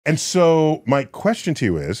And so my question to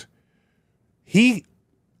you is, I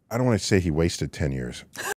don't want to say he wasted 10 years.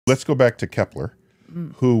 Let's go back to Kepler,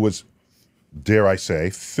 who was, dare I say,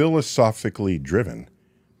 philosophically driven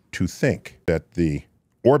to think that the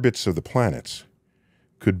orbits of the planets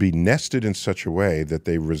could be nested in such a way that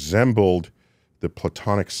they resembled the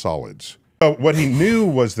Platonic solids. So what he knew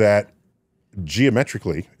was that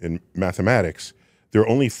geometrically, in mathematics, there are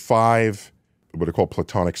only 5 what are called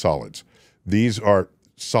Platonic solids. These are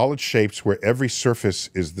solid shapes where every surface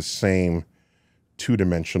is the same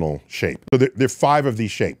two-dimensional shape. So there are 5 of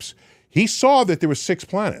these shapes. He saw that there were 6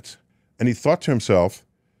 planets, and he thought to himself,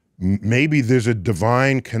 maybe there's a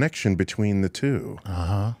divine connection between the two.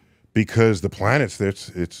 Because the planets,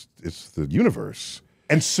 it's the universe.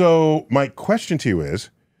 And so my question to you is,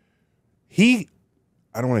 I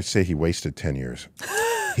don't want to say he wasted 10 years.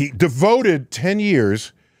 He devoted 10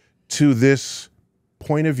 years to this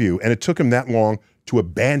point of view, and it took him that long to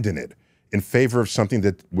abandon it in favor of something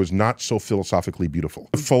that was not so philosophically beautiful.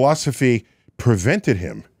 The philosophy prevented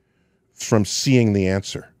him from seeing the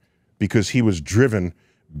answer because he was driven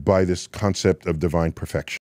by this concept of divine perfection.